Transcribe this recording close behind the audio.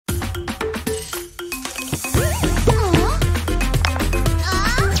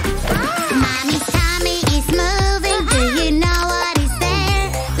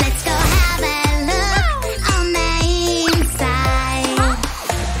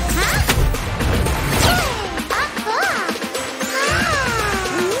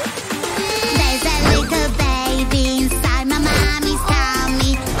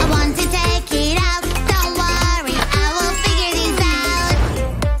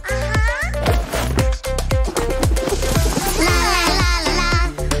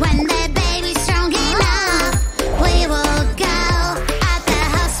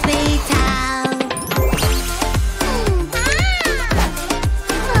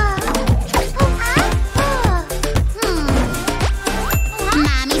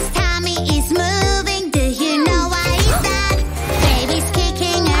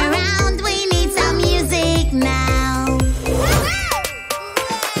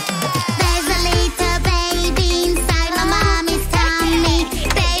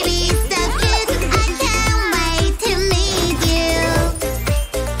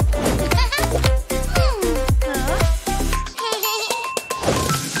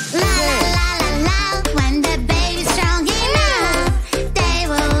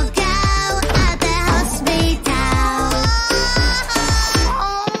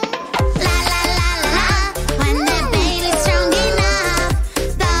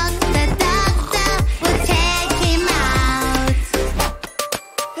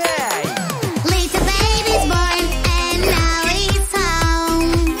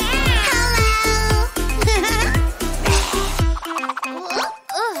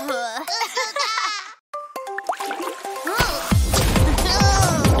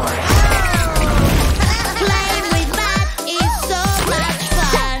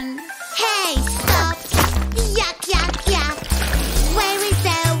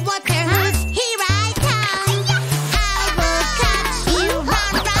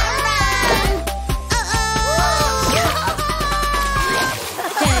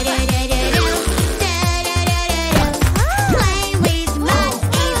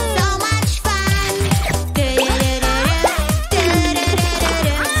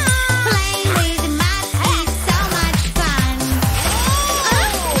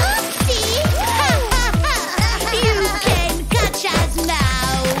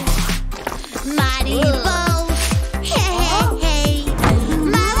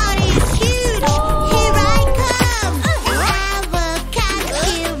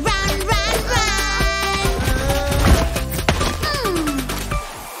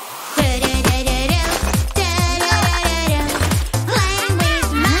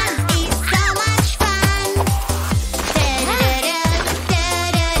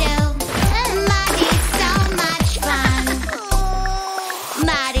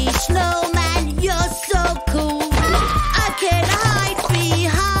snowman, you're so cool. I can hide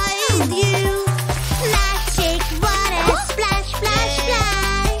behind you. Magic water, splash, splash,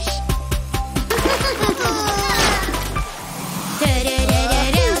 splash.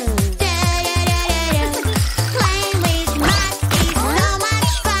 Do-do-do-do-do, do-do-do-do-do. Playing with mud is so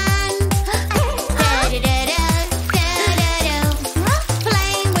much fun. Do-do-do-do, do-do-do.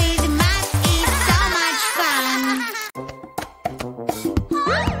 Playing with mud is so much fun.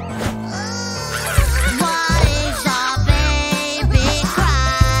 What is our baby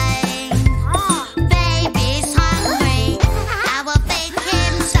crying? Baby's hungry. I will feed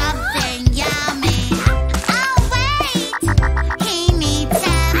him something yummy. Oh wait, he needs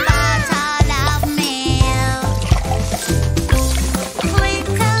a bottle of milk.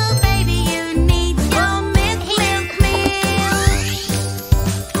 Little baby, you need your milk, milk, milk.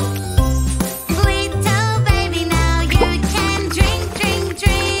 Little baby, now you can drink, drink,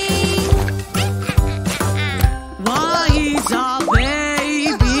 drink. Why is our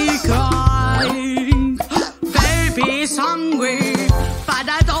baby crying? Baby's hungry, but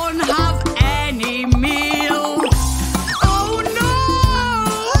I don't have any milk. Oh no!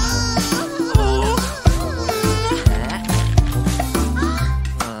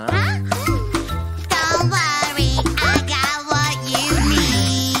 Don't worry, I got what you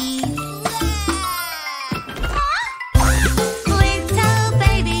need. Little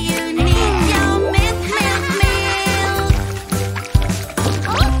baby, you need your milk, milk, milk.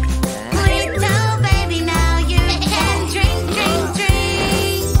 Little baby, now you can drink, drink,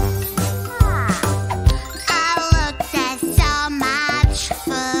 drink. I looked at so much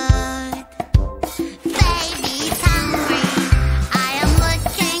food. Baby's hungry. I am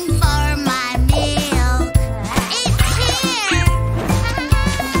looking for my milk. It's here.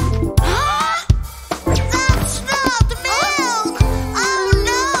 That's not milk. Oh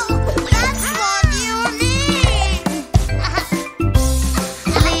no, that's what you need.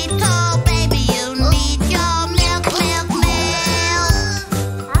 Little baby, you need your milk, milk, milk.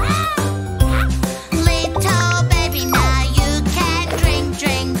 Little baby, now you can drink,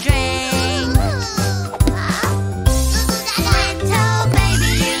 drink, drink. Little baby,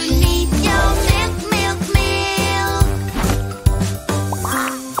 you need your milk, milk, milk.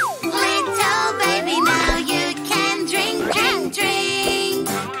 Little baby, now you can drink, drink, drink.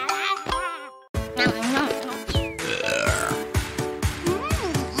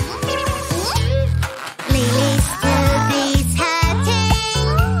 Lily's toothie's hurting.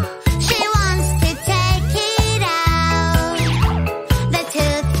 She wants to take it out. The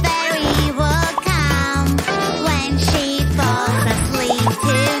tooth fairy will come when she falls asleep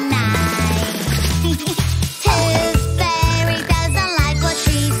tonight. Tooth fairy doesn't like what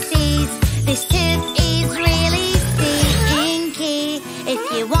she sees. This tooth is really stinky. If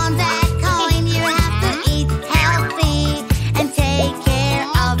you want that coin, you have to eat healthy and take care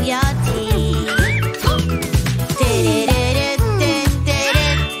of your teeth.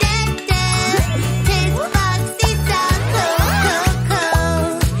 Tooth box is so cool, cool, cool.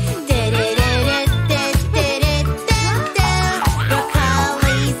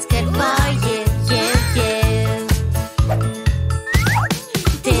 Broccoli's good for you, you, you.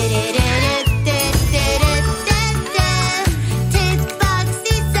 Tooth box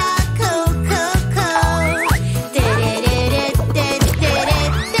is so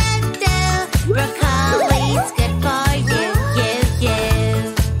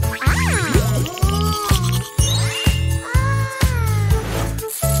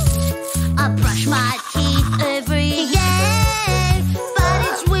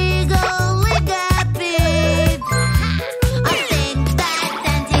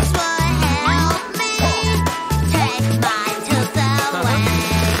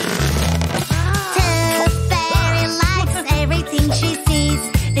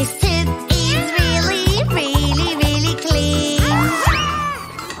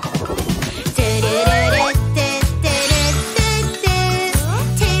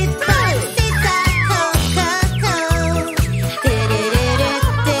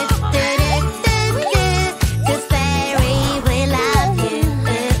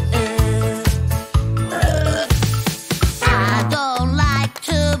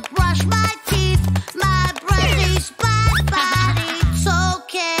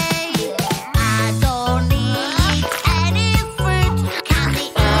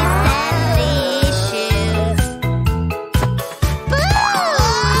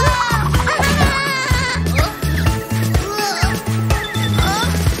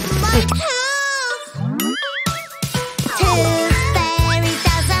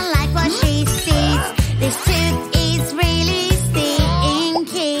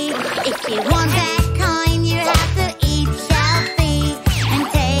She wants